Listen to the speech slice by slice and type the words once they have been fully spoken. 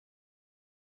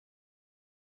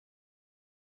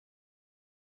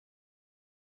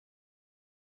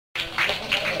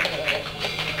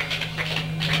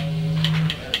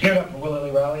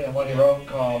one he wrote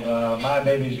called My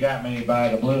Baby's Got Me by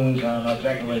the Blues. I don't know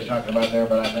exactly what he's talking about there,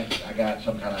 but I think I got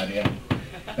some kind of idea.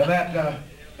 And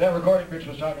that recording Bix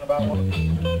was talking about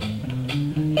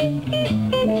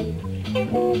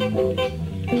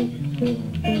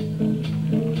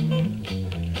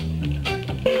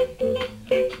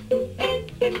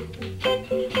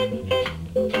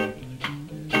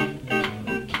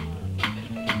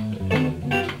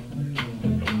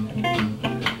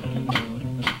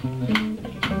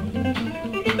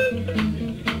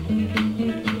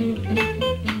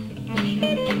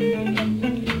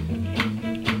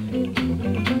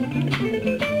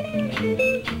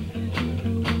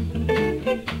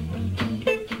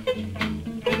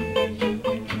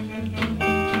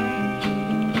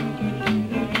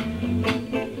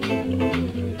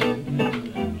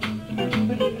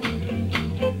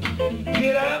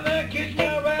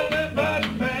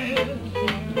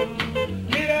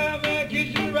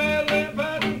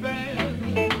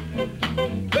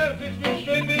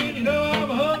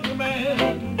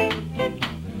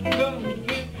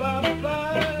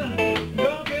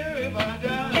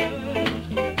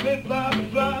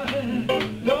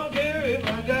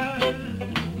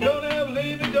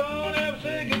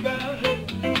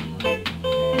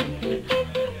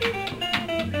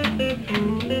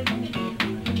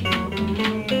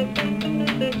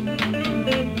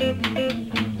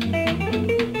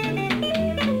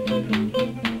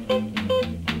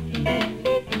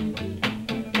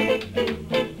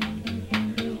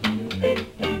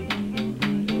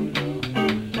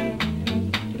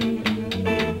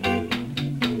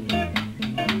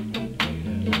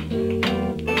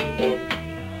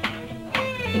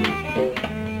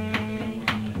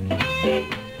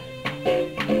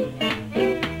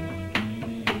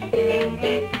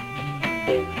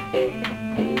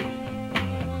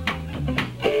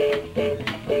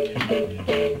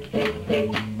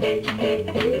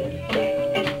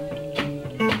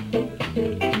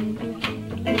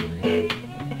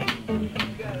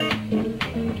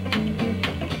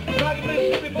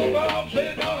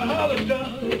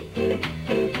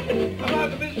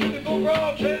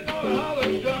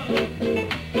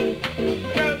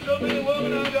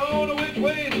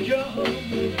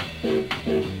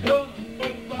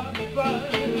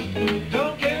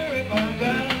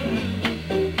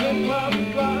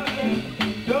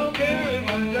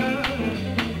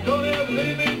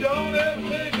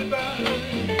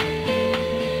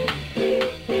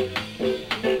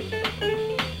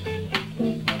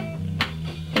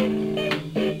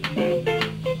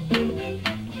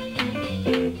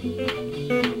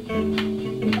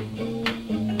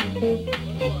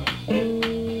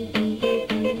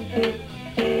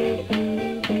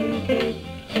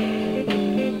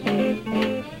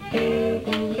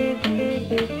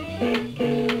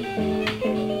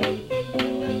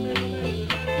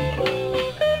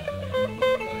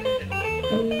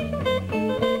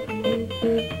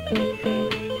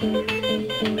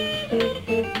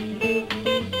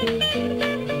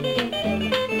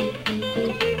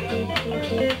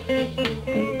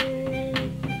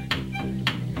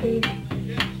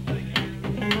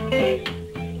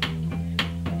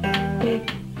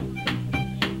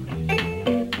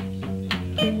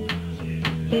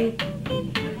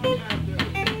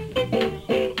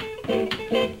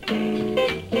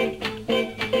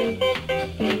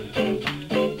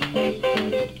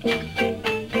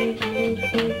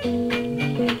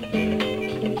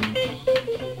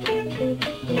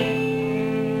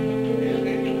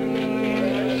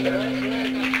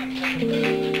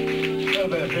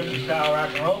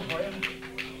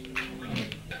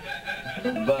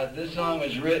but this song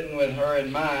was written with her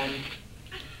in mind.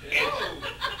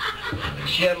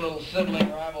 She had a little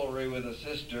sibling rivalry with a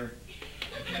sister,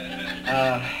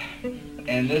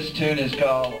 and this tune is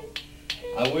called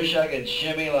I Wish I Could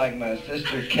Shimmy Like My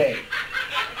Sister Kate.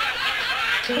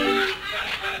 I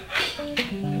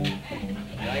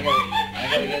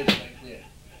gotta get it like this.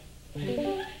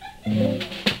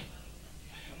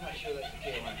 I'm not sure that's the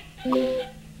key one.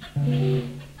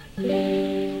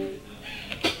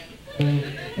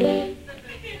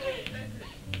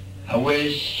 I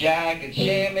wish I could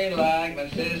shimmy like my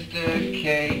sister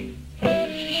Kate.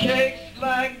 She shakes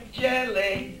like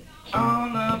jelly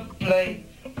on a plate.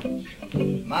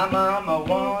 My mama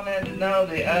wanted to know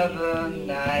the other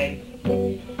night,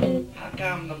 how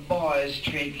come the boys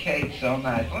treat Kate so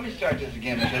nice? Let me start this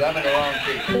again because I'm in the wrong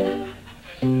key.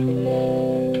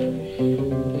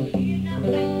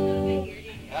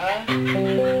 Huh?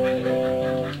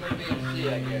 It's going to be in C,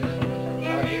 I guess.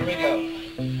 All right, here we go.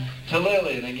 To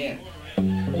Lillian again.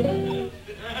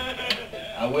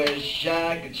 I wish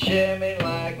I could shimmy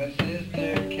like my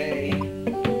sister Kate.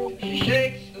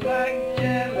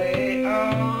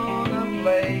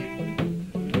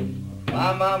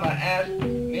 My mama asked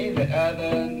me the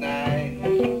other night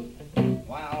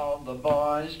why all the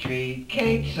boys treat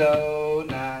cake so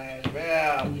nice.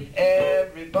 Well,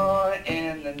 every boy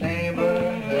in the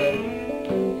neighborhood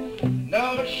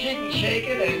knows she can shake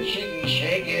it and she can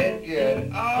shake it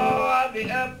good. Oh, I'll be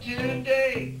up to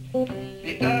date,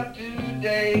 if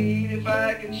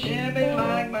I can shimmy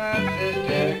like my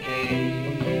sister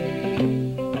Kate.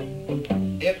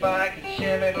 If I can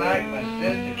shimmy like my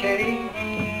sister Kate.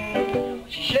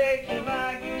 She shakes it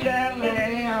like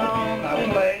jelly on a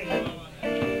plate.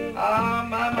 Oh,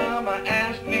 my mama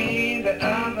asked me the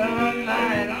other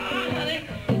night, oh, honey,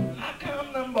 how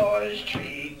come them boys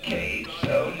treat cake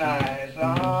so nice? Oh,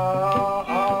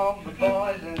 all the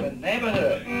boys in the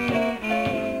neighborhood,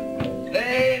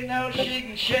 they know she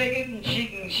can shake it and she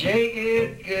can shake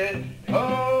it good.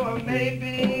 Oh, I may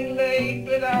be late,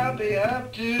 but I'll be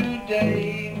up to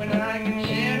date when I can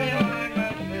shimmy like my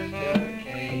sister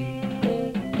Kate.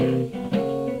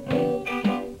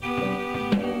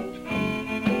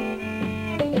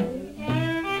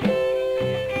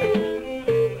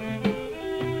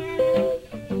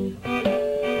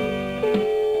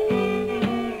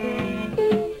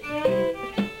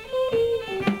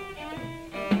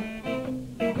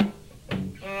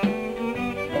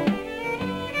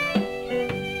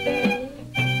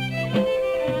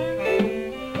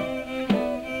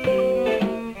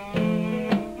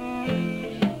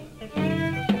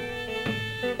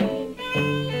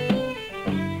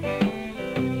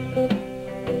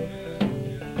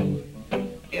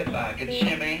 If I could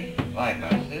shimmy like my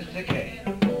sister Kate,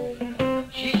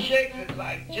 she shakes it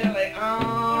like jelly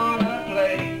on a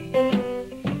plate.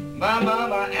 My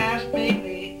mama asked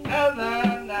me the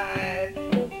other night,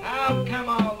 how come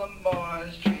all the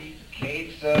boys treat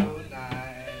cake so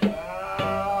nice?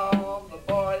 All the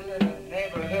boys in the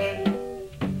neighborhood,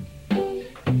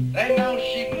 they know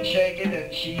she can shake it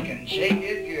and she can shake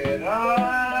it good. Oh,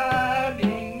 I'd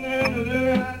be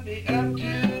up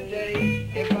to date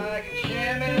if I could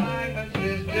shimmy like my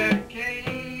sister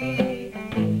Kate.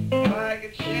 If I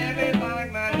could shimmy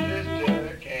like my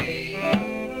sister Kate.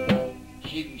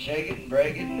 She can shake it and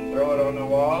break it and throw it on the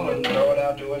wall and throw it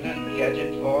out the window and catch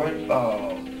it before it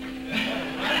falls.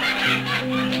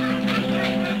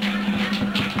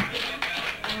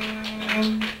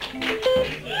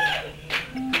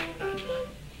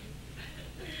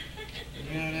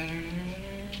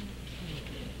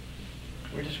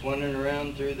 We're just wandering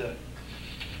around through the...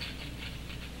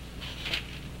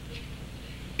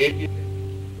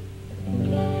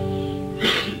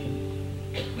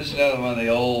 This is another one of the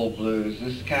old blues.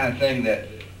 This is the kind of thing that,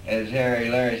 as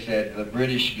Larry said, the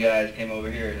British guys came over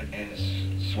here and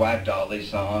swiped all these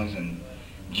songs and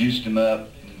juiced them up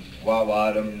and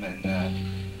wah-wah'd them,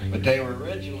 and but they were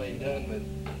originally done with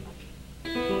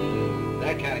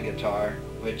that kind of guitar,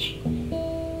 which...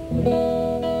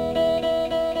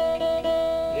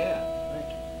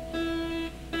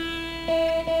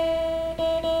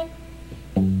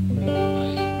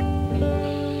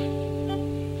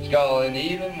 Called In the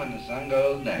Evening When the Sun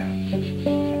Goes Down.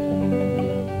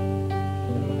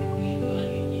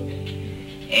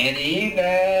 In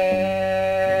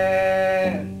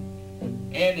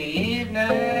the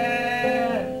evening,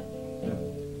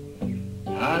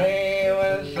 honey,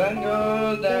 when the sun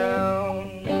goes down.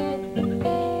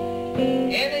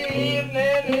 In the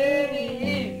evening,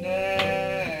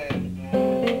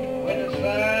 when the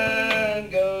sun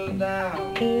goes down.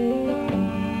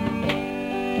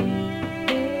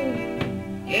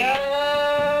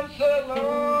 Yeah, I'm so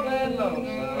lonely and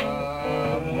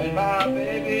lonesome when my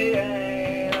baby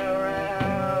ain't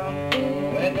around.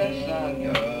 When the sun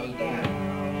goes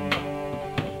down,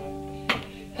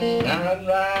 the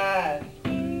sunrise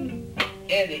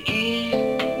in the east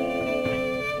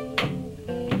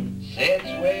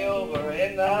sets way over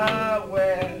in the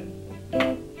west.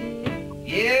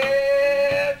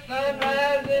 Yeah,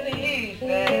 sunrise in the east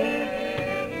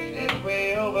and sets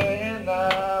way over in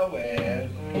the west.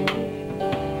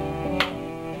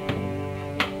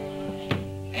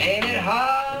 Ain't it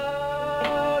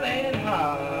hard, when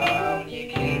you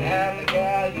can't have the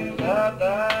guy you love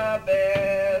the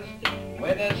best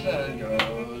when the sun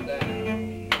goes down.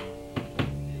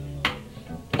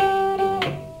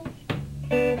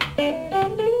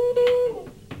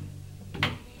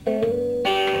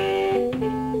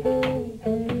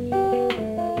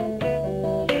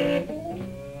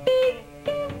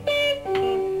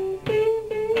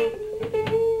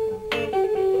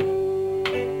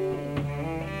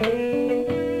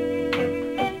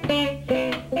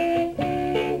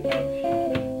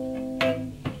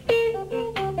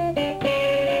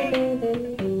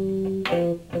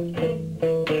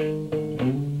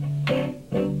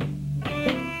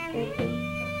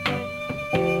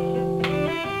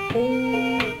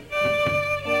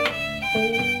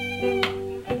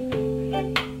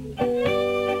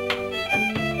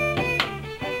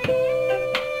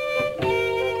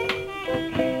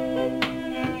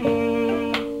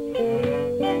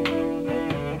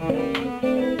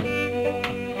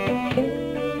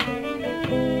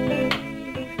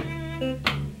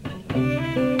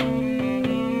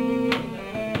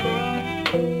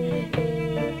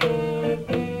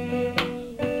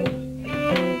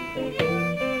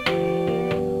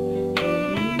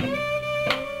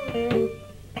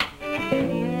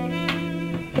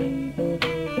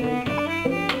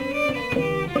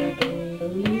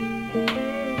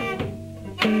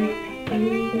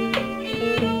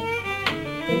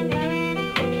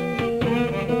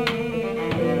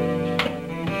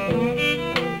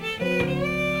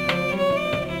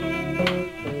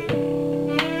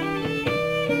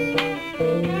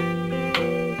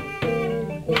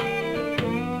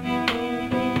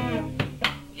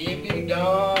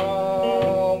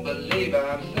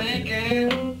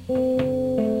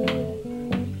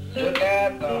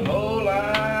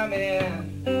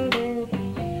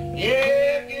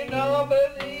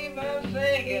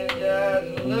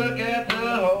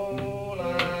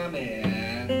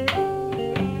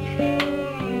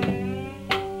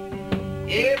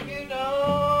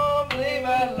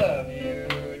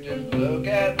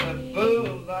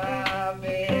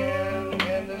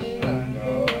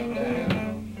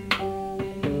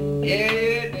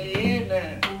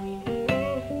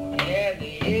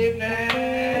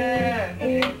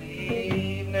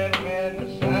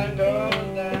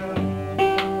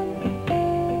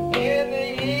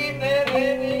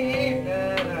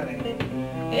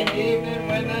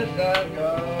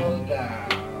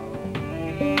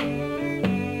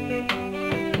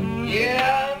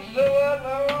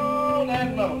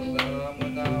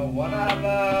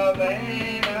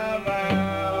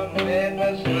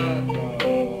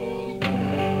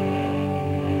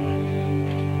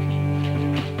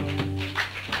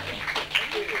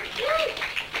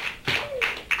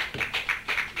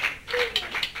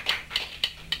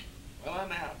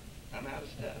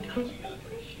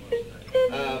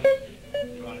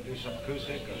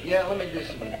 let me do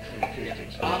some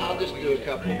acoustics. I'll just do a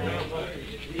couple. You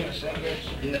gonna sing this?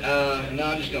 No,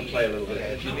 I'm just gonna play a little bit.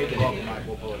 If you need the vocal mic,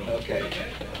 we'll pull it over. Okay.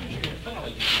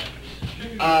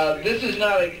 This is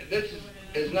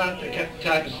not the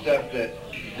type of stuff that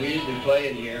we usually play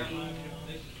in here,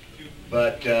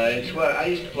 but it's what I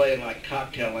used to play in like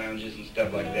cocktail lounges and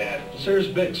stuff like that. Here's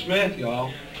Bix Smith,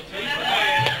 y'all.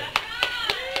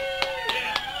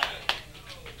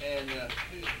 And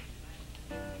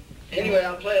anyway,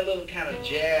 I'll play a little kind of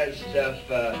jazz stuff.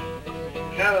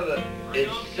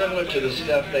 It's similar to the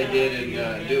stuff they did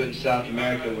in South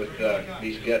America with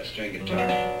these gut string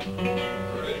guitars.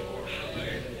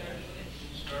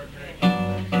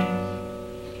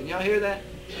 Can y'all hear that?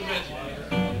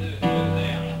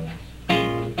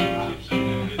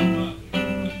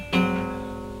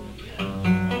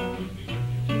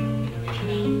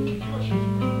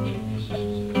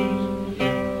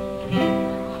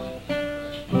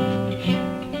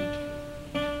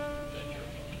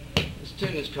 This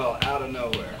tune is called Out of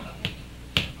Nowhere.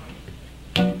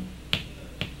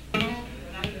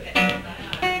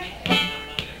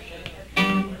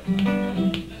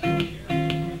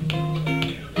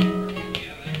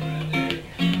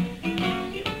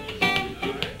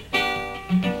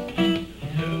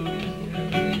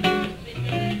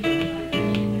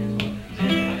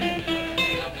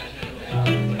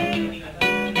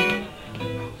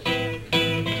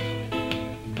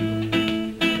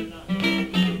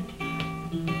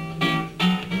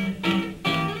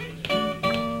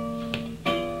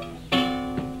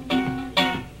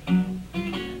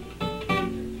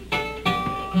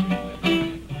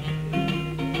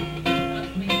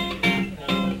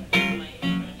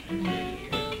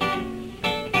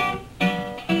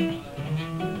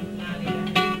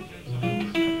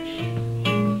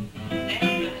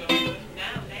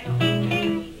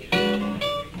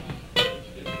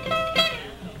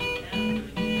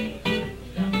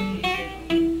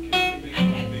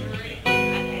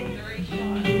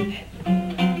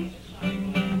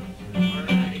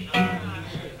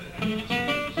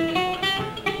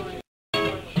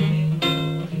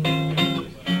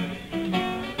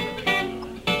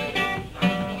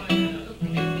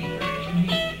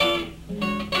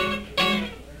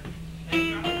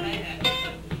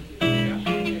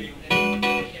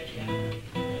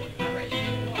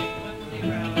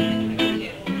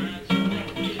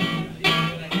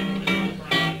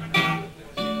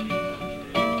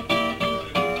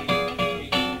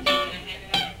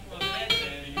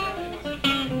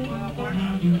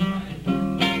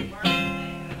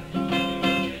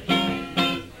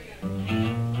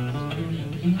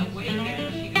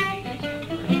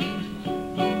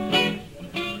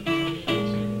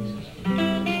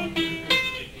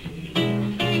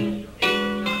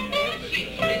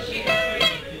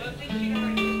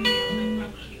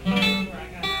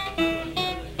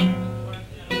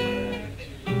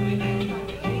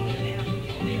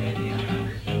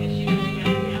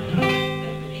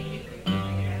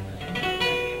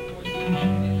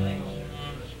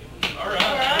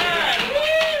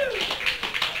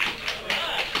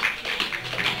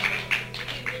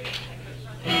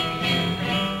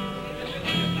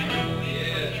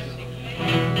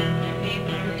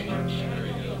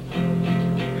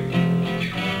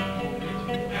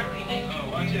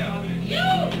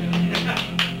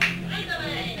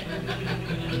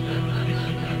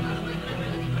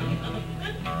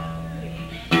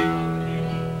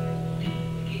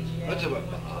 What's it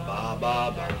about? Ba ba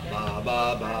ba ba ba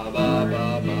ba ba ba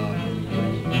ba.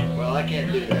 Well, I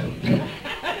can't do that.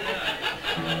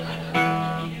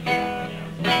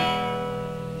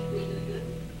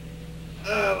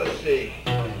 Let's see.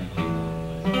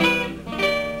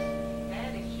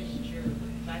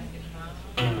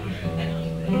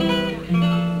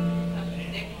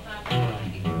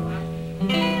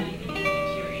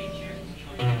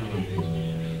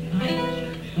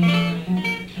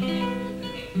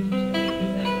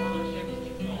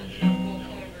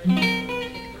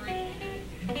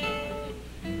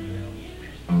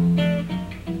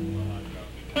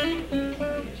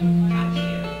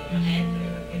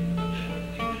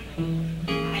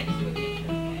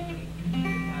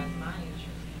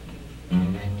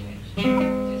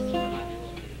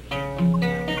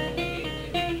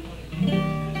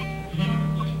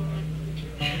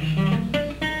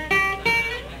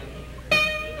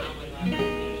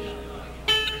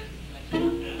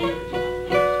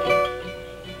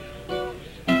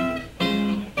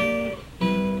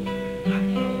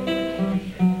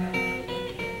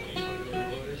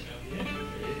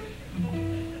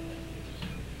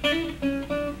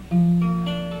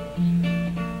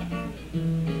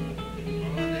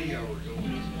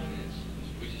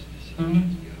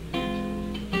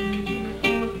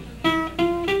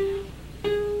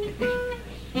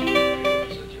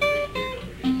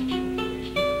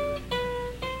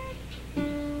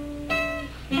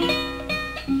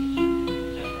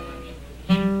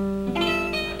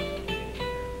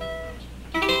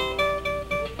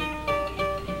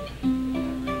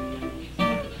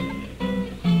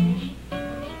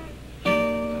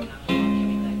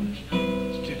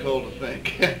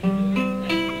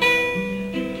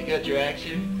 sax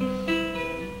here?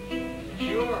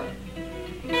 Sure.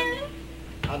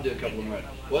 I'll do a couple more.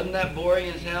 Wasn't that boring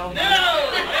as hell?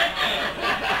 No!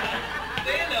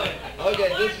 Stand on it. Okay,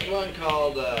 this is one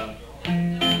called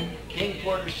King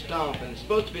Porter Stomp, and it's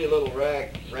supposed to be a little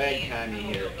ragtimey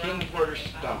here. King Porter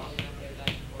Stomp.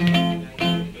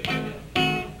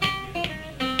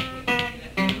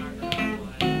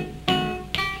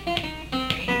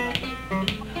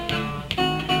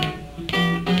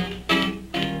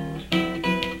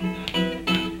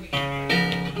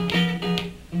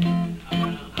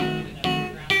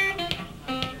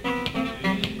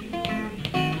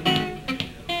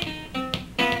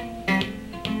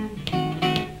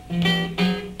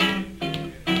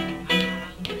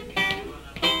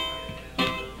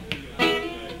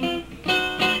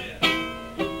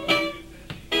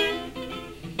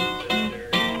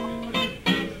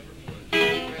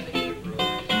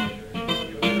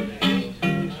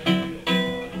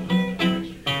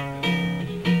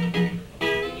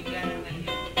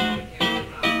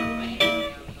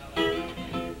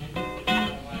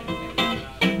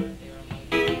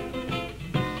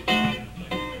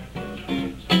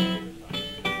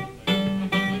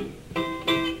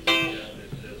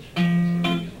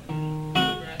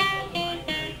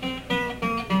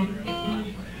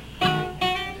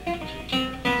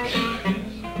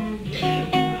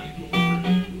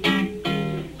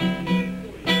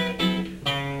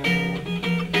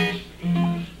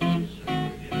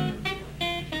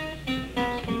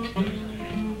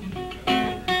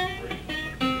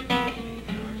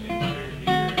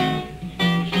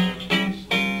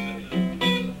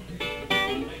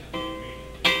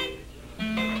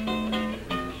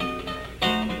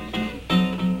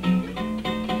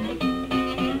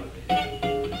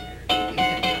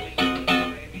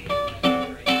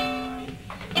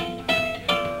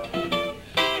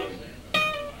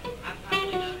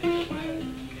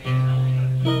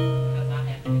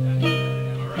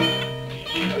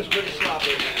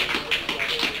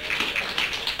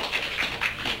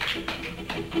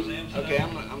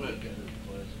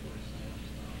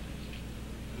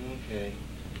 Okay.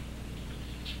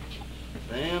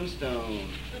 Sam Stone.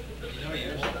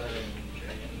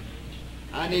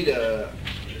 I need a...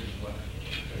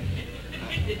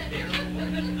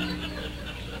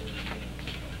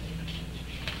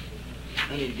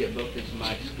 I need to get both these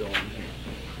mics going here.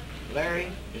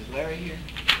 Larry? Is Larry here?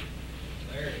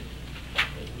 Larry.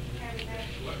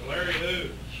 Larry who?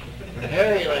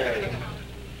 Larry.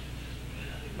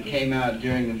 Came out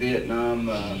during the Vietnam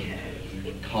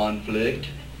conflict.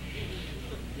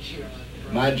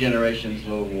 My generation's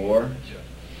little war.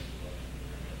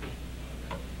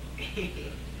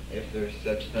 If there's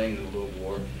such thing as a little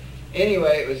war.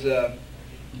 Anyway, it was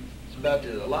it's about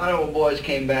a lot of old boys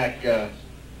came back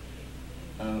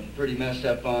pretty messed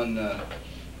up on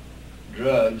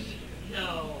drugs.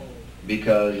 No.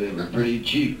 Because they were pretty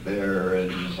cheap there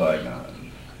in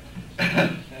Saigon.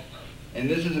 And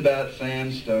this is about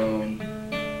Sam Stone.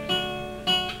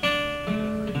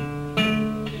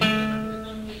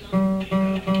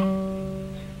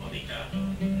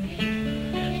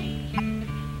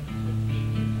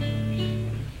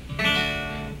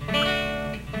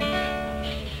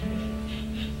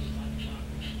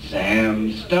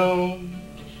 Sam Stone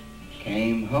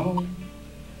came home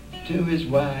to his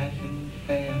wife and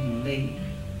family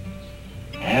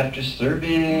after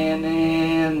serving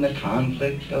in the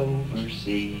conflict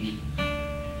overseas.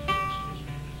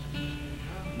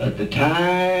 But the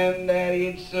time that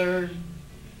he'd served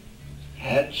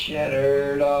had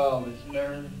shattered all his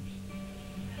nerves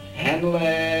and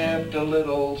left a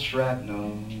little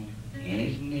shrapnel in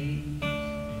his knee.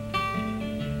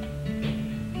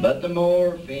 But the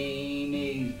morphine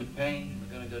eased the pain.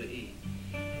 We're gonna go to E.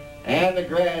 And the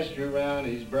grass grew around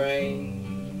his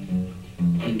brain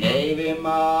and gave him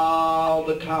all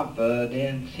the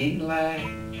confidence he lacked.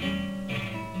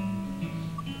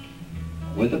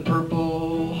 With a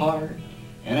purple heart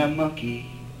and a monkey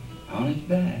on his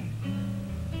back.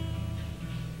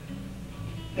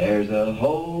 There's a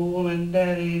hole in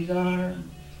Daddy's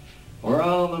arm where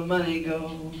all the money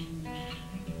goes.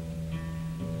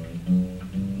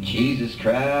 Jesus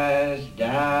Christ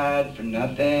died for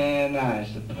nothing, I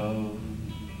suppose.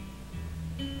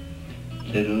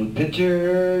 Little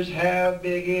pitchers have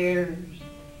big ears.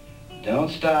 Don't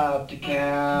stop to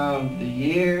count the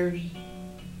years.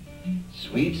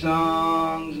 Sweet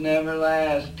songs never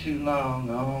last too long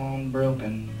on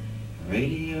broken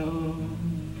radio.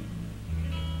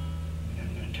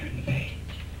 I'm gonna turn the page.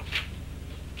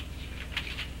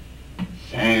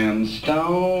 Sam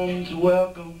Stone's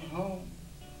welcome home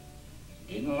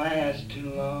didn't last too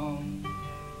long.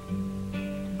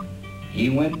 He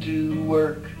went to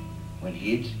work when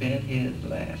he'd spent his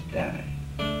last dime.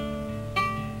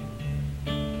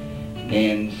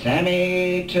 Then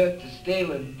Sammy took to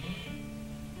stealing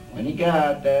when he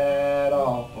got that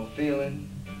awful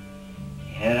feeling.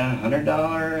 He had a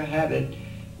 $100 habit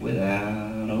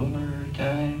without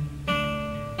overtime.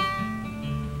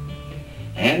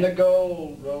 And the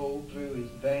gold rolled through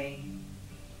his veins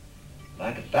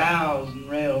like 1,000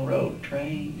 railroad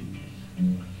trains.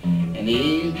 And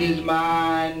he eased his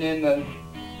mind in the...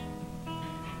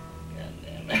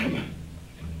 Goddamn,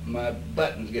 my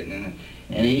button's getting in it.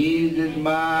 And he eased his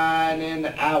mind in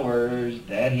the hours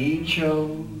that he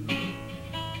chose,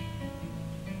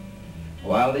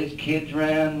 while these kids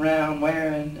ran round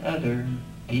wearing other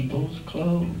people's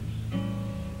clothes.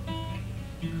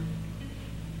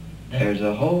 There's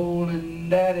a hole in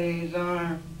Daddy's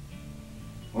arm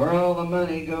where all the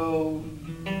money goes.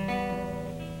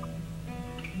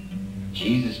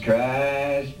 Jesus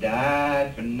Christ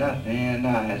died for nothing,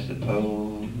 I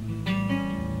suppose.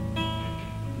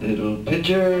 Little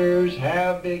pitchers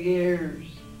have big ears,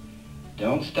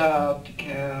 don't stop to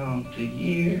count the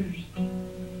years.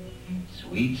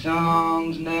 Sweet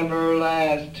songs never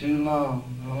last too long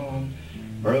on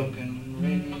broken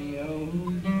radio.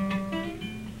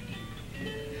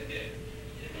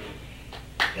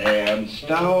 Sam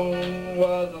Stone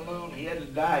was alone, he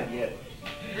hadn't died yet.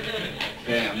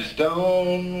 Sam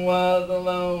Stone was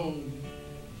alone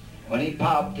when he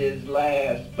popped his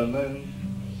last balloon.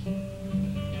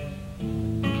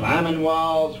 Climbing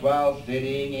walls while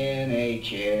sitting in a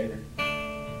chair.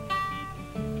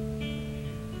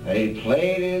 They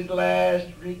played his last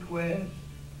request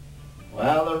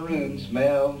while the room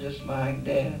smelled just like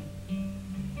death,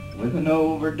 with an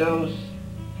overdose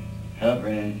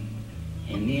hovering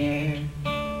in the air.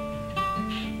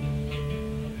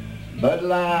 But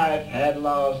life had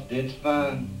lost its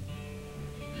fun.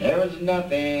 There was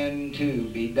nothing to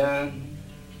be done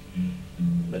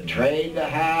but trade the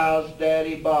house that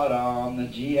he bought on the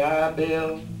GI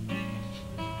Bill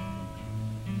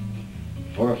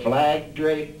for a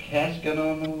flag-draped casket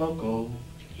on the local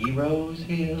Heroes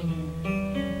Hill.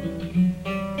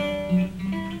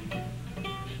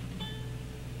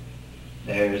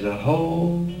 There's a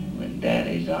hole in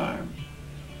Daddy's arm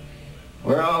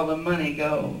where all the money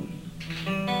goes.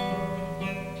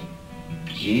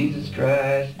 Jesus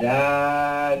Christ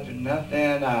died for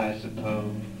nothing, I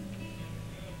suppose.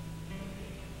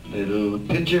 Little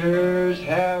pitchers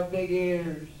have big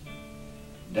ears,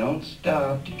 don't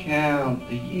stop to count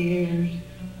the years.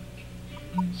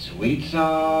 Sweet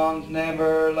songs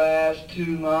never last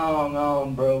too long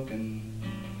on broken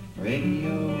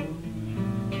radio.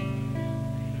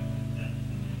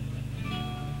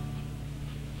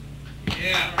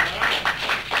 Yeah.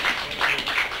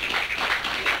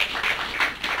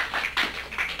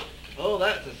 Oh,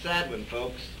 that's a sad one,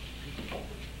 folks.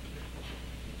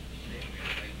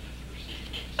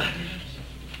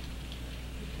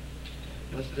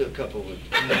 Let's do a couple with...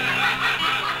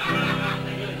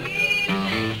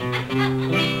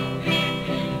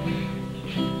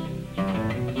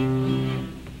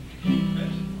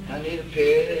 I need a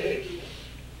pick.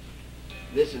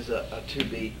 This is a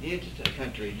two-beat. It's a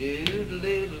country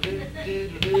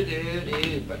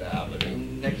do-do-do-do-do-do-do-do. But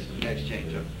next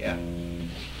change up. Yeah.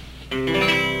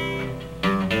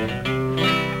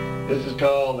 This is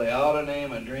called They Ought to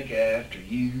Name a Drink After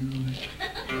You.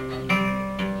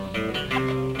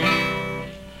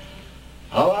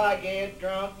 Oh, I get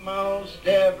drunk most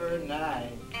every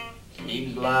night.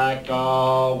 Seems like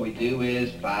all we do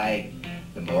is fight.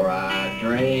 The more I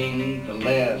drink, the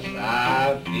less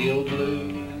I feel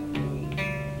blue.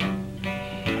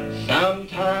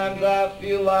 Sometimes I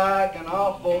feel like an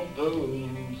awful fool,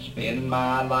 spend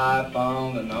my life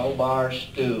on an old bar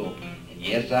stool. And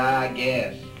yes, I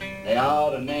guess they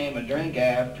ought to name a drink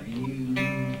after you.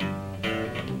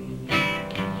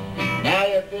 Now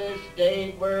if this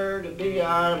date were to be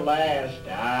our last,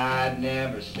 I'd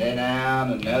never set down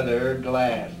another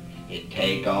glass. It'd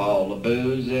take all the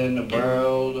booze in the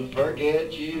world to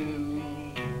forget you.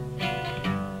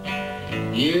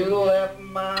 You left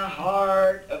my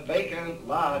heart a vacant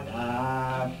lot,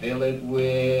 I fill it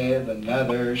with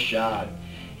another shot.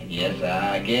 And yes,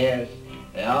 I guess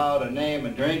they ought to name a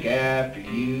drink after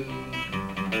you.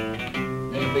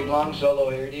 Then a big long solo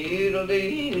here.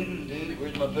 Doodle-dee-doodle-doo.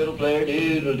 Where's my fiddle player?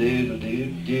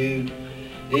 Doodle-doodle-doo-doo.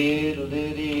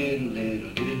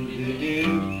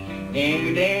 Doodle-dee-doodle-doodle-doodle-doo.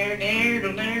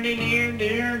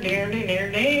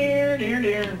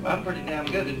 I'm pretty damn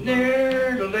good at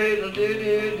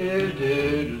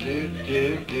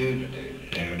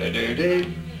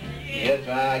yes,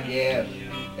 I guess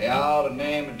they ought to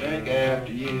name a drink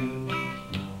after you.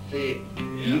 See,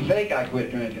 you think I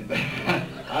quit drinking, but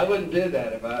I wouldn't do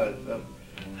that if I was so.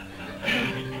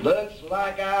 Looks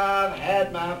like I've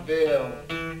had my fill.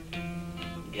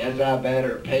 Guess I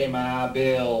better pay my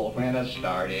bill. When I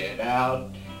started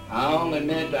out, I only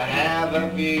meant to have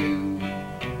a few.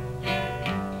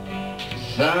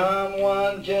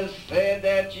 Someone just said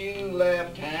that you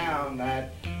left town.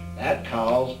 That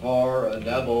calls for a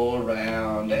double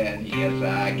round. And yes,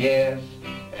 I guess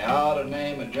they ought to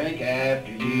name a drink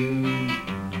after you.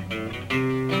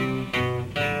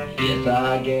 Yes,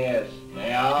 I guess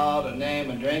they ought to name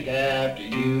a drink after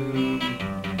you.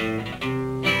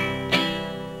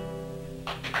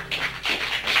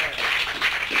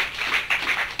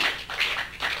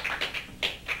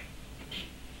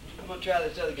 I'm gonna try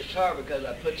this other guitar because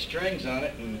I put strings on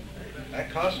it, and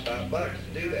that cost $5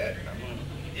 to do that.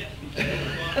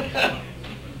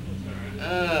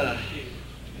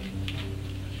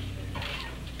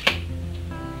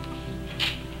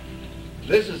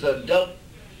 This is a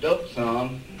dope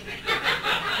song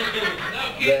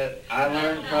that I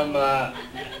learned from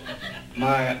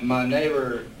my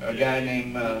neighbor, a guy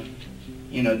named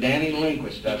Danny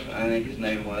Lindquist, I think his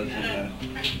name was,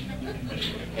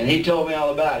 and he told me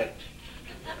all about it.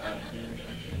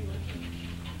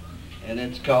 And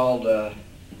it's called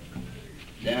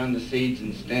Down the Seeds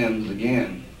and Stems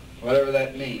Again, whatever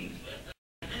that means.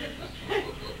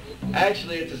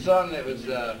 Actually, it's a song that was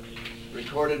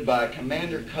recorded by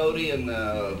Commander Cody and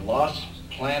the Lost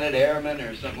Planet Airmen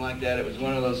or something like that. It was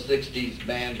one of those 60s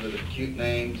bands with the cute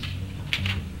names.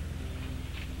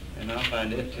 And I'll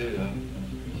find it too.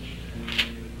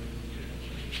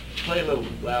 Play a little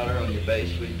louder on your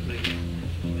bass, will you, please?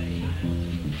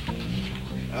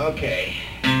 Okay.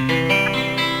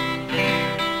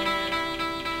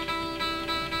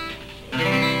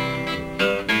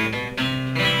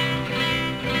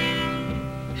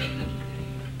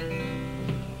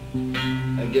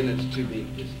 Again, it's too big.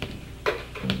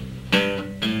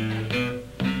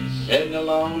 Sitting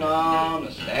alone on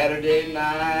a Saturday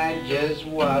night, just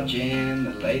watching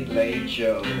the Late Late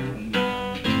Show.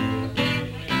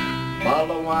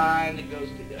 Bottle of wine that goes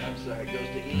to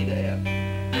E to F.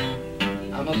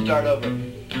 I'm gonna start over.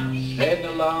 Sitting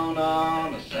alone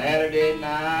on a Saturday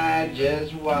night,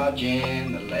 just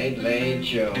watching the Late Late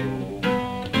Show.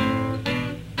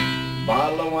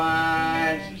 Bottle of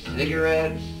wine, some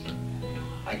cigarettes.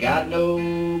 I got no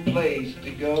place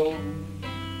to go.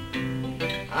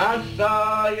 I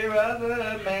saw your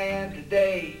other man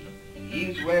today.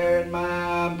 He's wearing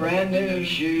my brand new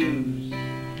shoes.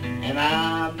 And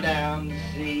I'm down to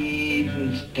seeds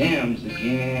and stems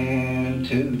again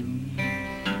too.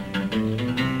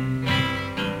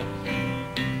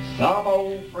 Saw my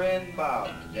old friend Bob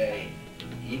today.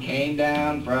 He came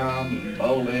down from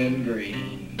Bowling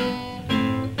Green.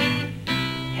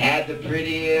 Had the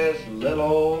prettiest little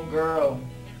old girl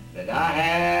that I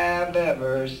have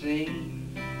ever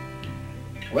seen.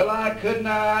 Well, I could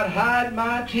not hide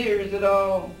my tears at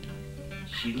all.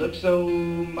 She looked so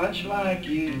much like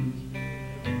you.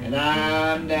 And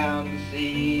I'm down to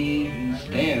seeds and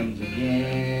stems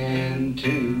again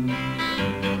too.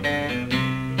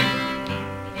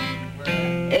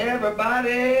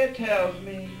 Everybody tells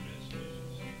me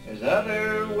there's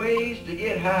other ways to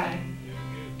get high.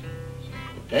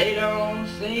 They don't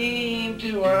seem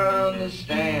to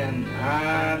understand.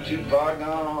 I'm too far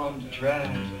gone to try.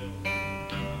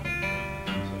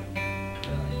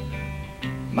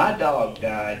 My dog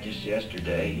died just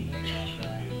yesterday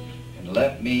and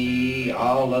left me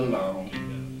all alone.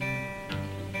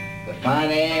 The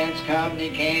finance company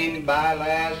came by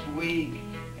last week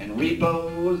and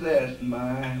repossessed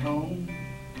my home.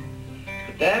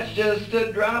 But that's just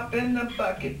a drop in the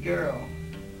bucket, girl,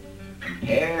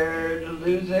 compared to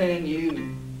losing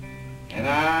you. And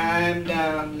I'm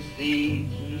down to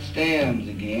seeds and stems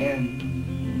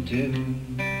again too.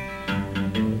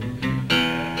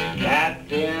 Got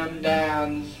them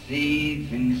down to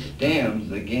seeds and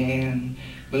stems again,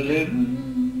 blue.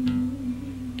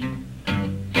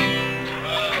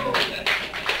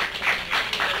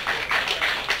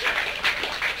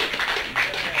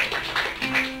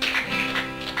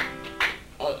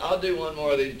 I'll do one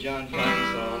more of these John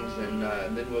Fine songs, and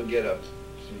then we'll get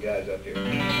some guys up here.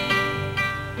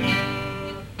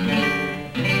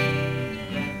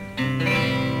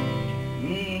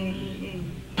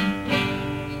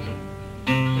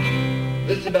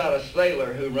 This is about a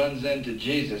sailor who runs into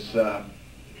Jesus out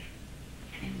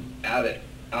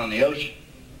on the ocean,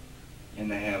 and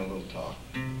they have a little talk.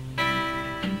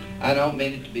 I don't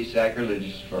mean it to be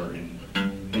sacrilegious for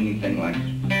anything like that.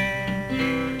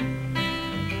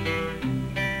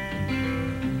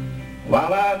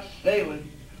 while I was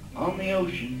sailing on the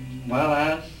ocean, while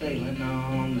I was sailing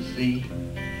on the sea,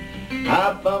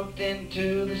 I bumped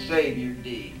into the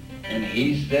Savior-D, and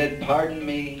he said, pardon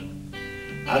me.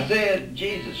 I said,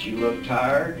 Jesus, you look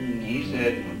tired, and he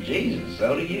said, well, Jesus,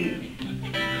 so do you.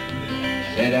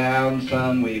 Sit down,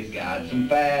 son, we've got some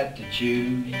fat to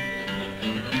chew.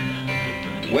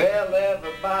 Well,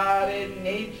 everybody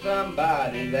needs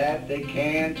somebody that they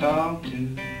can talk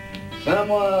to.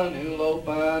 Someone who'll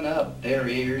open up their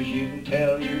ears you can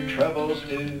tell your troubles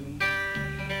to.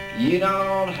 You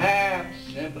don't have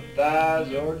to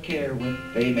sympathize or care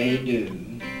what they may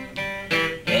do.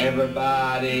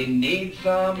 Everybody needs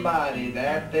somebody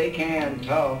that they can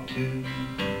talk to.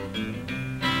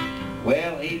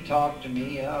 Well, he talked to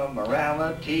me of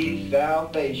morality,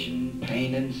 salvation,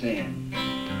 pain, and sin.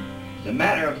 As a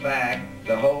matter of fact,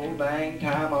 the whole dang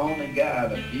time I only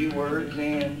got a few words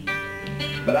in.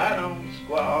 But I don't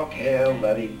squawk, hell,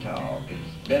 let him talk.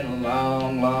 It's been a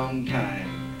long, long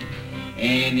time.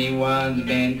 Anyone's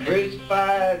been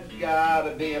crucified's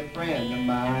gotta be a friend of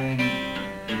mine.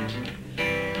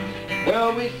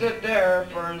 Well, we sit there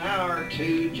for an hour or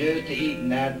two just eating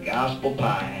that gospel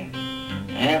pie.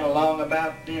 And along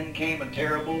about then came a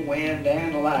terrible wind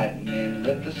and lightning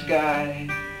lit the sky.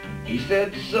 He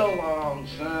said, so long,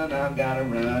 son, I've got to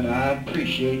run. I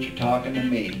appreciate you talking to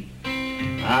me.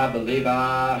 I believe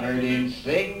I heard him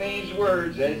sing these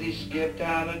words as he skipped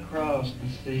out across the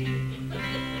sea.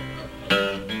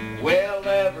 Well,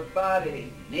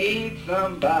 everybody needs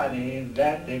somebody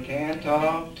that they can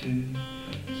talk to.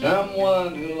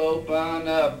 Someone who'll open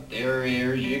up their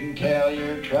ears you can tell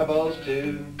your troubles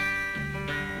to.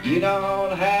 You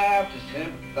don't have to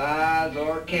sympathize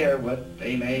or care what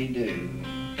they may do.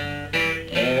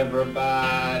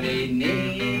 Everybody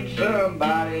needs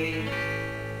somebody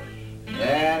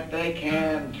that they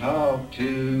can talk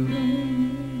to.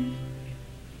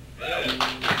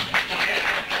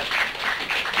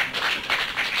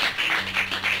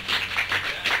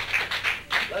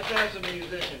 Let's have some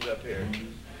musicians up here.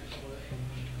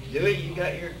 Dewey, you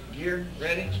got your gear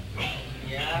ready?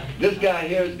 Yeah. This guy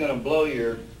here is going to blow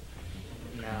your...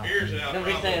 No. Ears out. Don't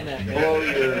be saying that. Blow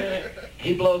your...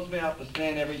 He blows me off the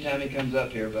stand every time he comes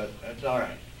up here, but that's all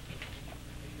right.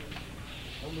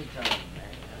 Don't be talking, man.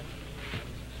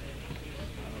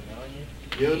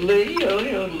 Yodelee,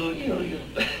 yodelee,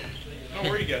 yodelee. Oh,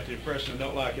 where you got the impression I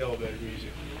don't like elevator music?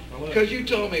 Because you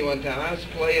told me one time I was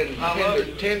playing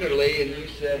tenderly, and you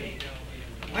said,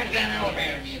 "Where's that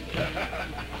elevator music?"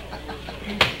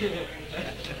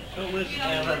 Don't listen to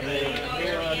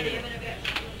elevator.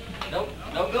 Nope,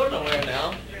 don't go nowhere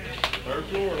now. Third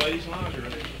floor, ladies' lounge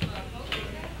room.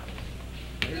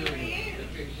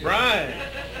 Brian,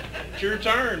 it's your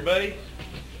turn, buddy.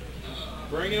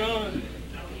 Bring it on.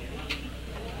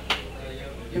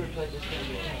 You ever played this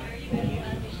game?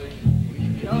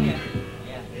 Oh yeah.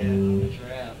 Yeah.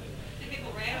 Trap.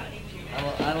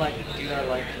 I like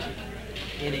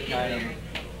any kind of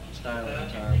style of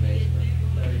guitar, basically.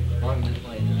 As long as it's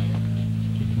played.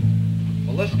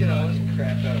 Well, let's get all this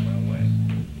crap out of my way.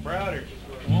 Browder,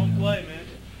 come on, play, man.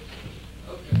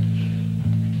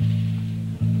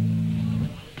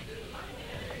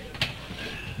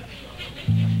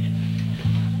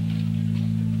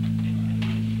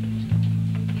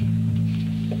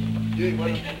 Dude, why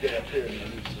don't you get up here?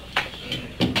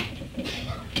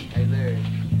 Hey Larry.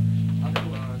 I'll go on.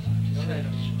 Go ahead.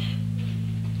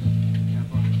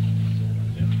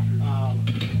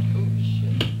 Oh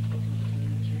shit.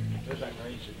 There's that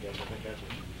range again. I think that's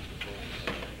what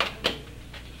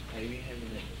Hey, we have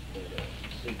the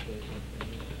suitcase up there.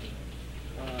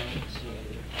 Let's see.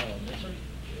 Oh, this one?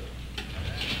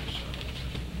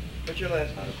 What's your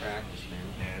last Out name? of practice, man.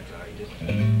 Yeah, it's all right. Just...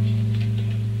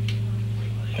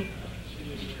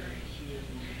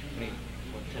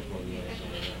 What tempo are you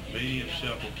at? Medium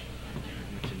shuffle.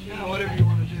 Yeah, whatever you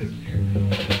want to do.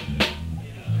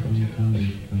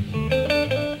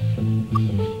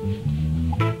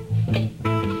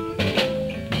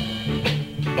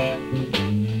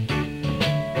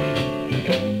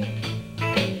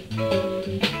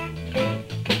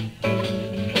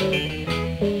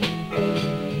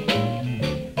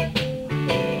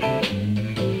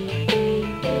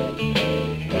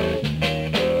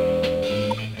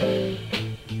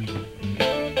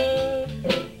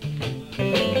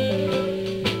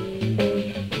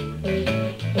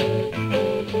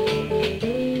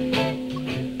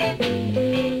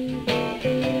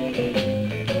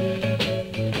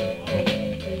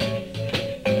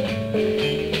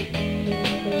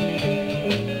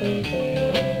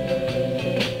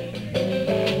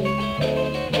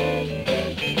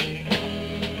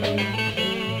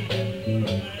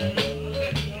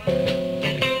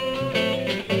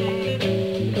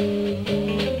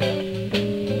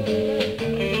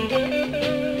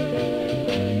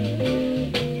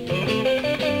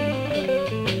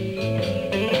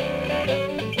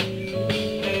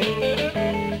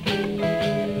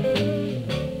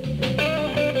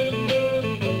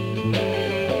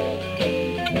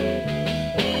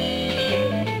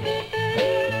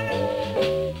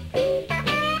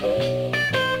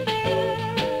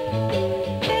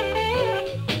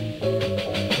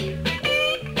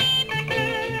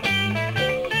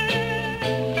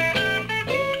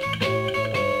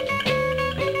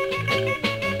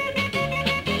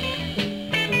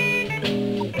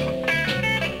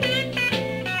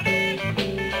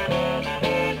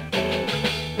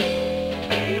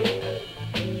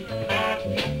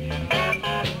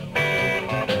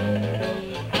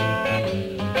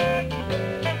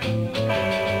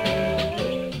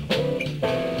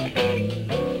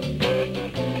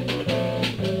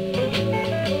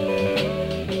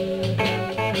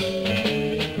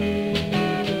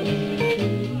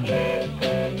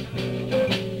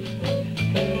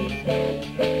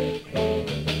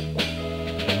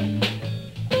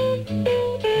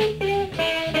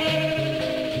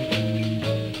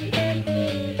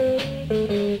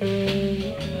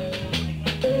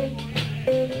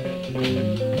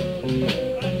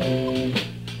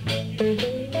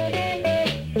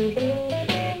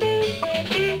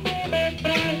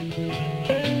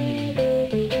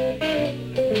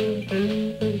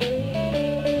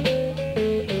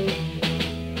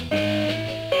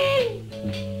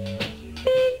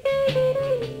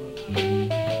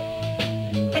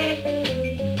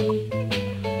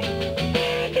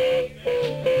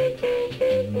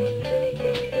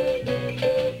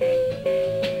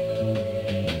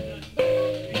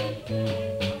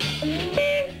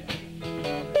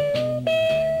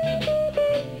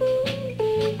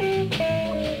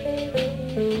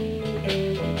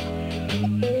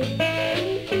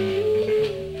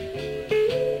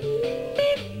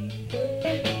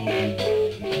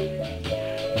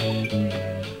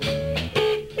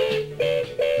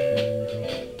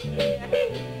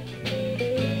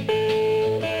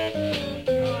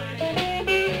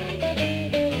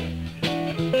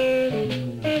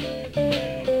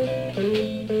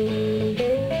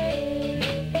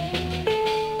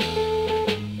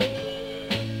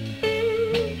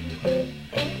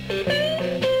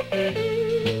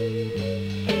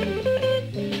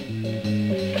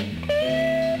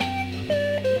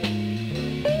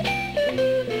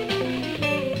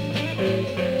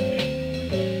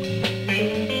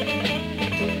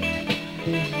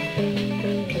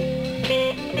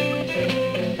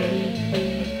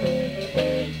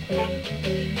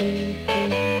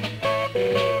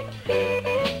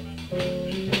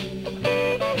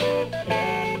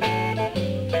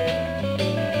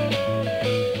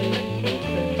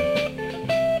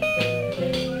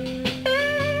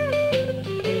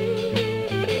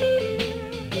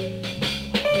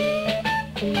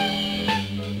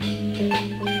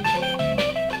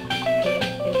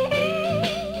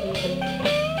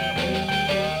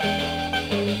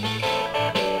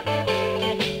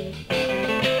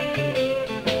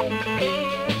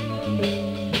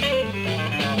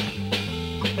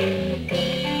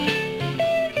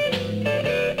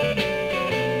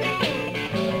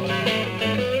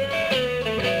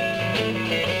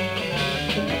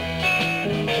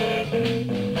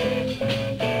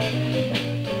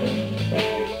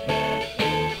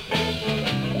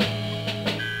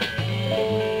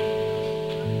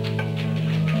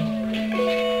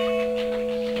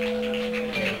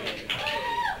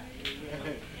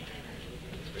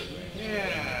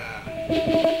 Okay,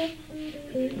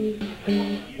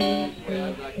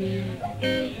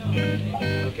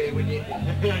 when you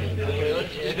okay,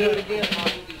 let's just do it again. I'll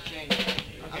do these changes.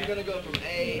 I'm gonna go from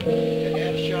A to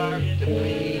F sharp to B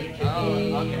to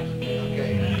E. Okay.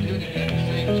 Okay, do it again, the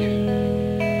same tune.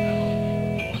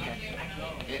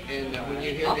 And when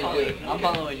you hear me do it, I'm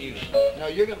following you. no,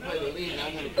 you're gonna play the lead, and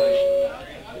I'm gonna play.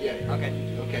 Yeah. Okay.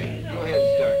 Okay. Go ahead and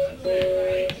start.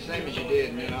 Same as you did,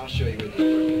 and then I'll show you what you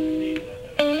work.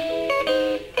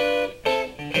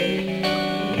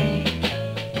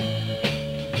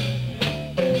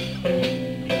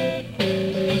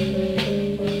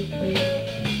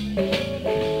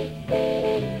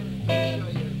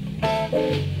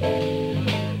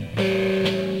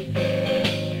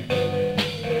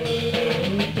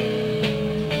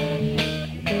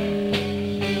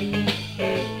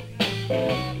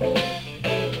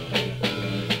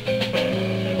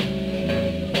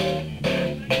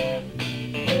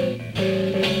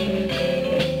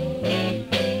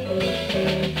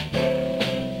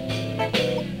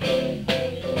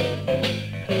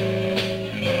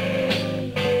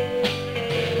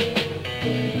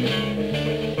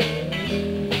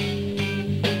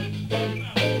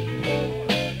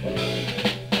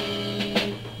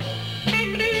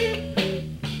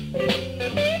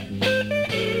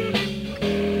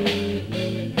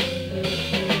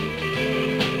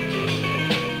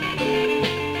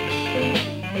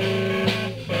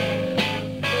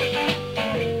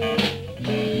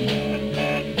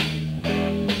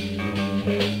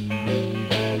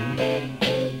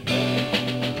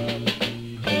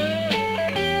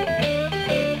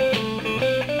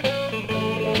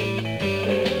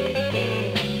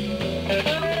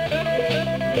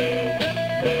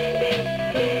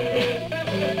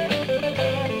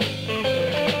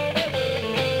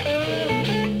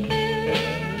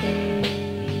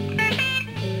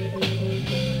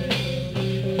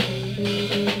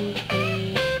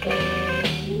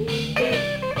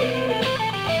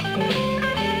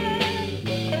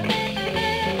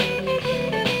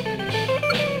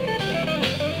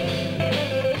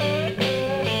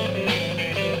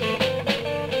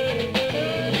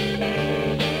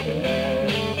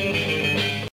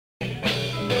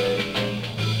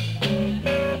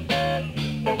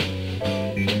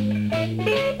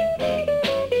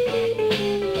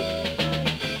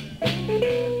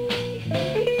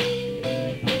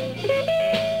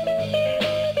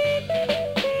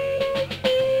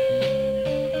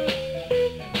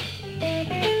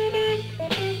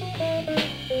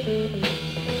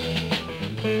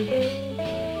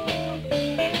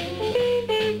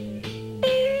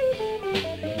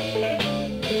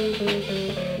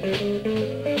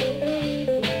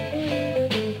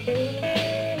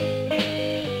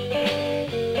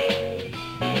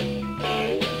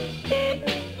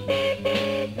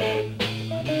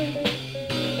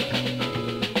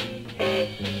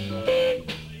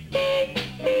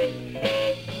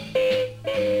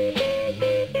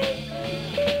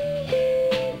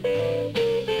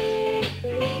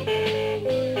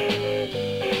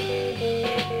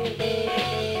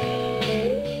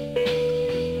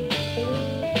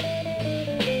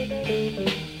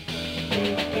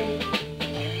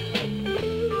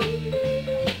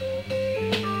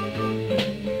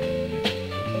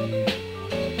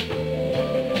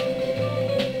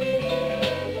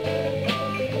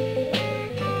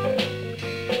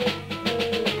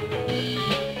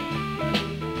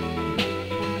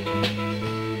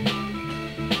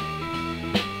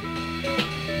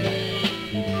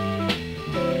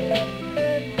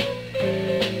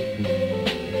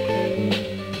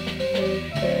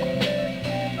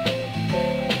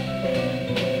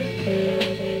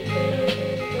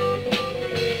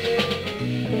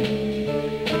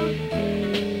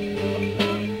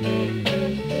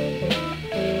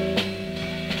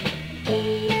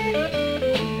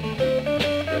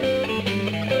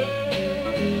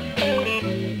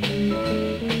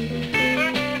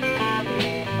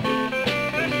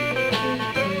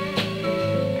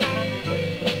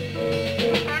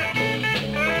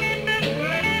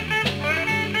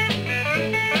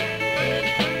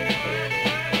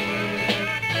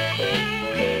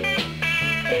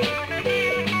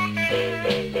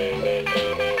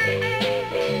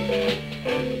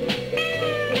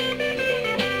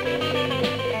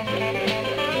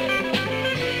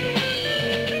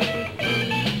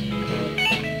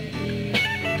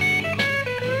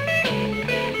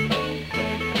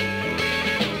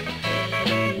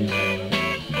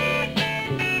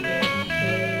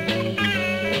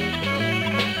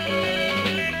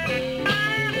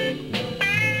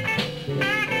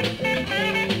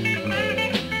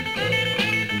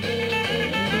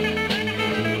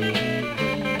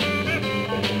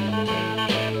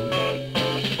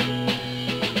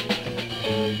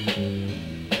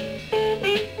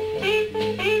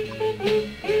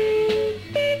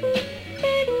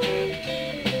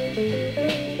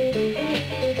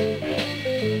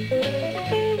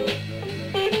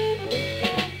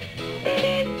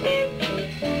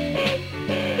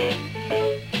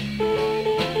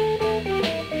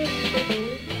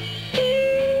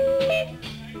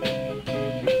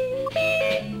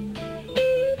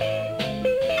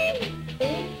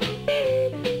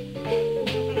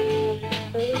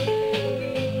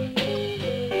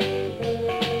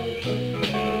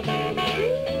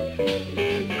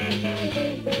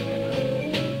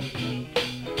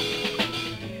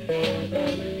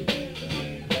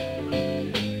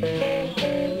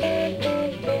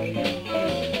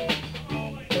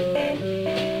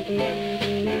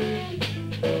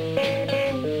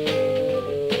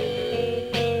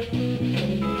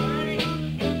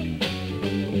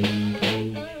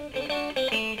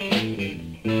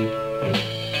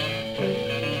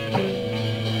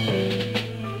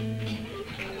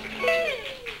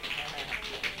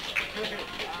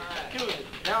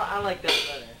 I like that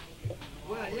better.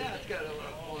 Well, yeah, it's got a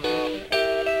lot more.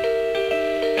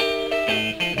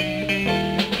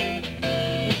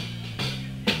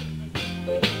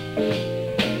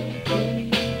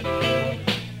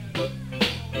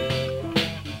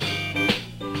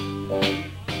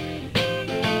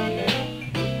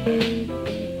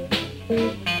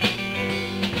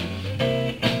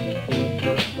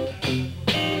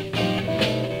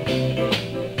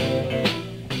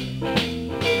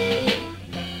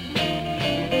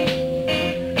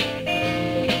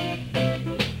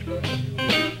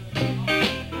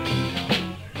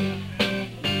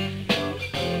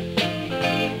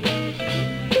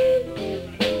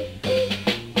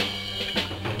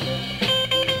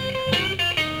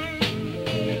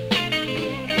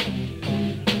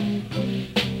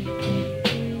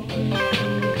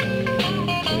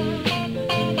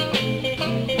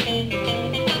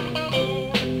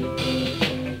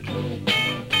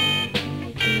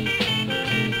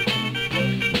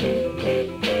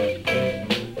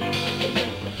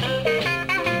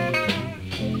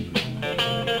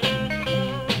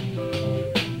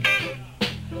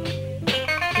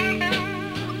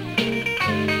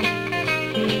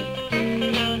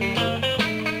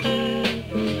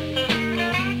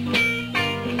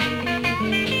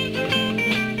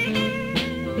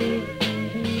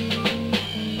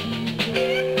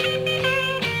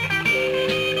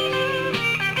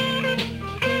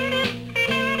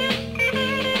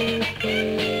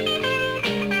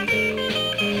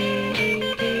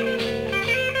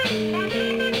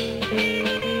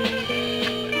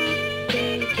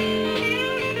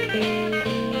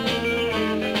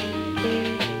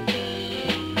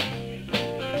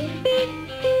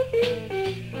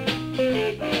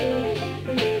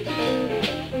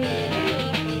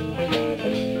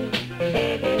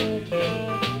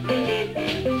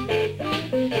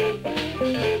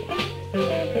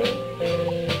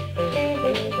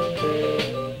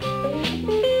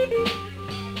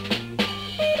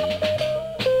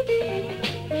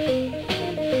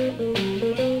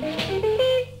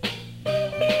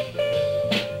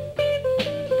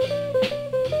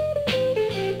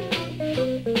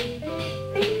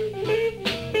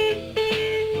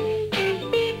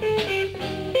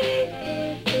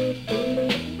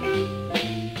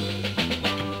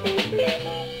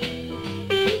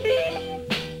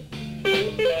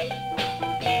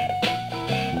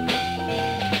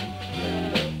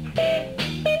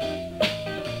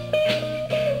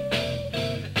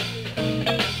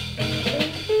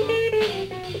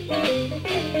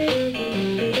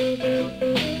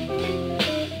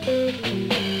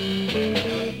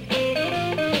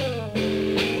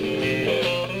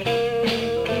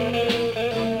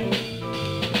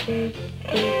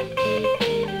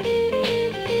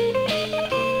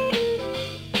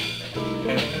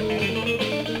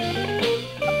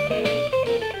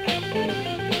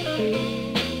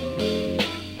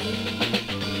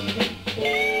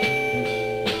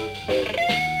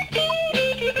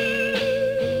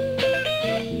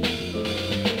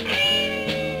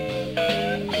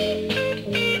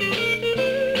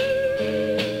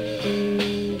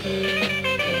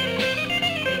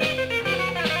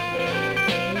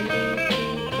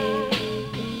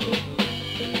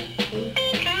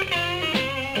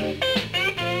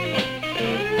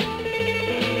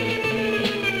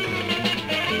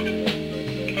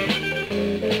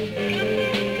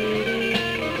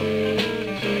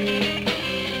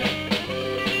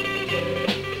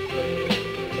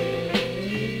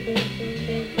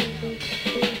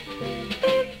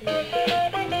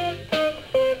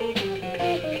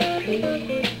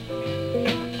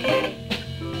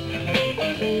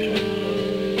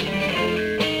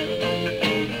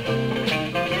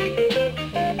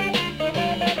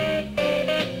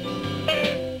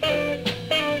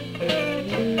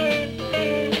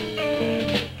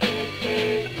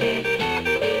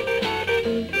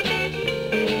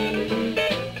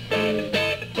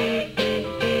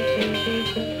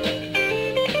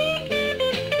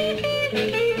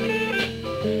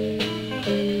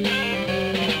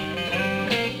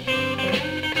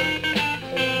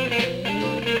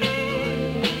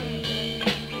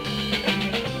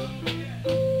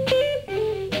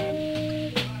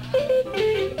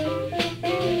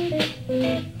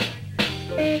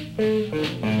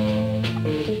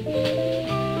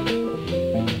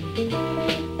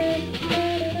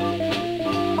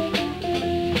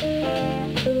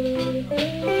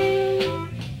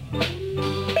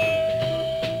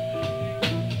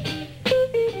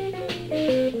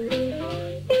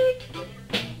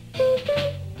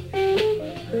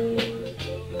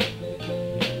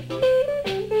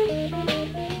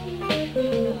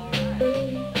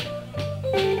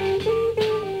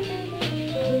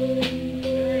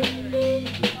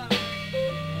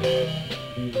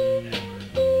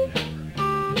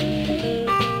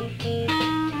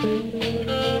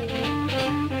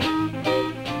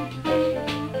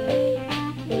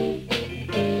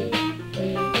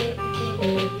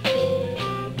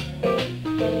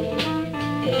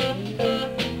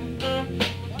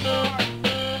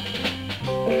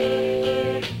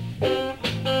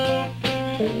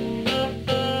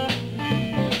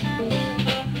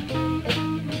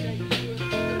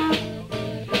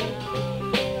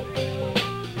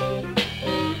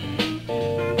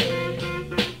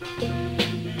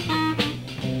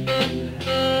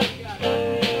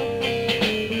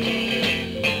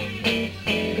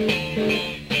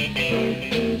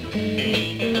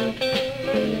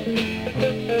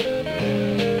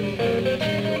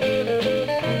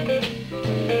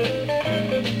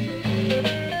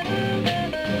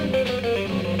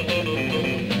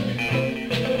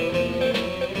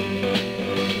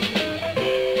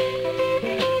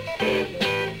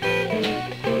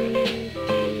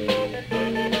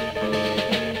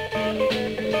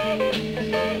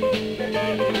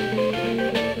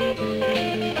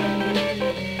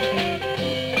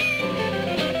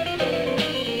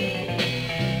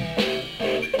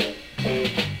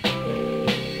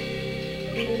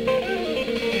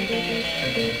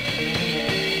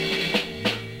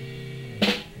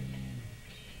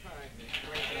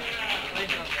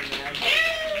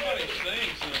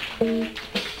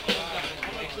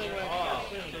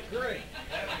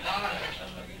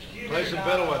 Play some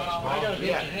fiddle with us, Paul.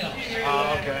 Yeah.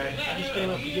 Oh, okay. I just came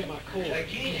up to get my cord.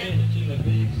 Hand it to my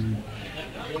Bix.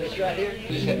 It's right here.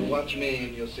 Just have to watch me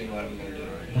and you'll see what I'm going to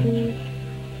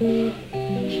do.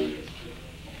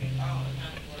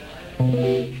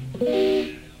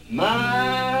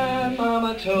 My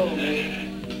mama told me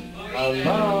a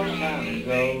long time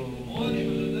ago,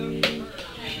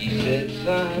 she said,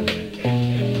 son,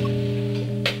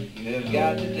 you've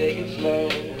got to take it slow,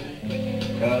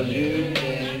 'cause you've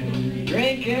been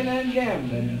drinking and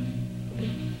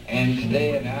gambling and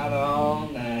staying out all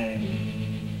night,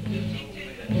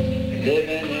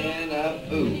 living in a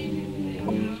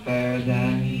fool's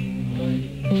paradise.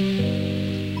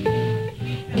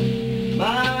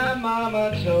 My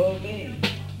mama told me,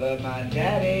 but my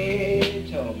daddy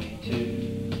told me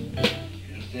too.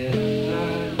 He said,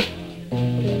 son,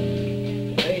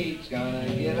 fate's gonna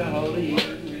get a hold of you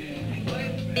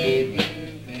if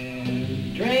you've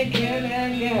been drinking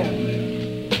and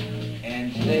gambling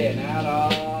and staying out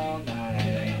all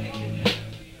night,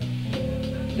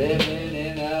 living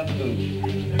in a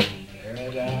fool's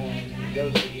paradise.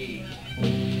 Go see.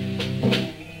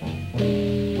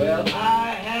 Well,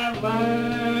 I have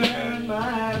learned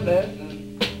my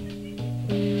lesson,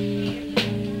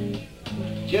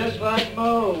 just like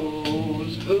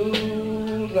most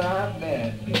fools I've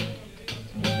met.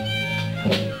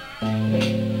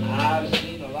 I've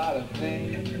seen a lot of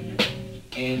things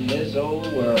in this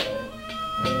old world,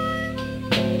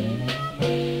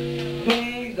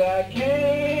 things I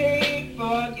can't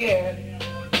forget.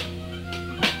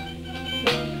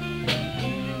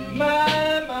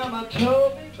 My mama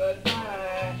told me, but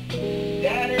my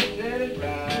daddy said it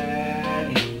right.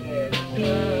 He said,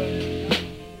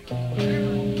 son,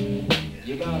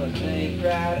 you're gonna sink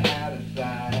right out of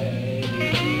sight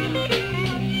if you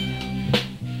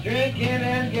keep drinking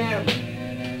and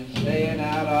gambling and staying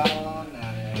out all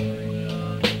night,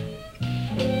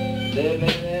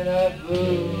 living in a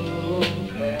fool's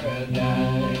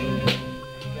paradise.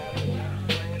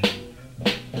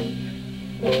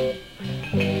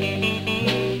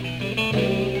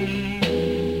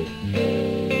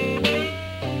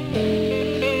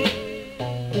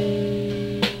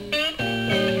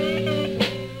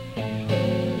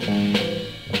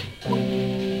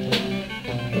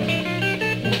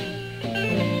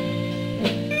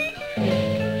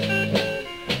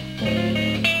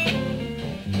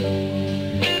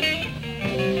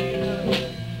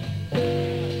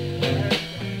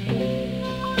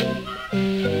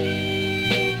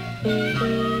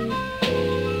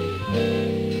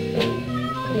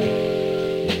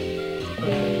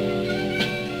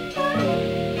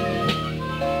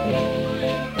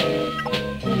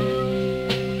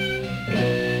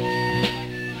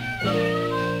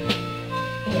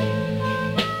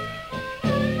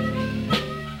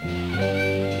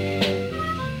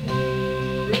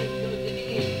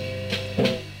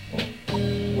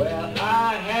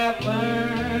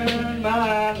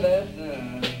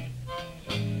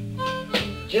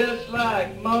 Just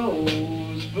like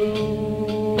most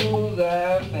fools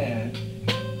I've met,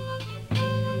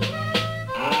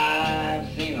 I've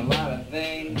seen a lot of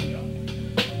things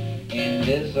in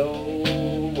this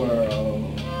old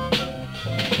world,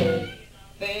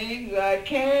 things I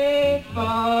can't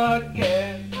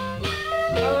forget.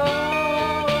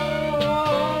 Oh,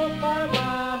 my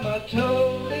mama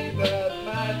told me, but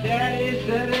my daddy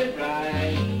said it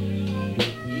right.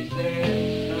 He said,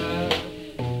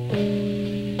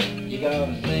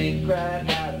 gonna sink right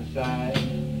out of sight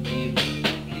if you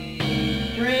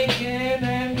keep drinking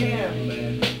and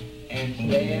gambling and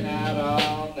staying out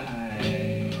all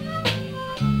night,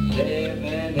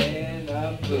 living in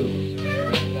a fool's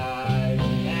paradise.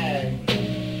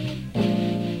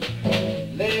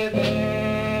 Living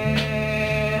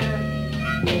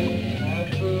in a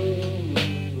fool's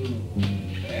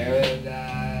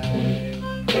paradise.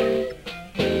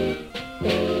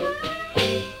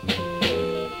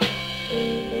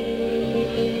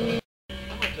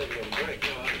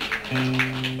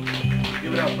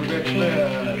 Give it up for Bix Smith.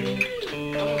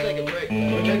 I'm gonna take a break.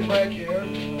 We'll take a break here.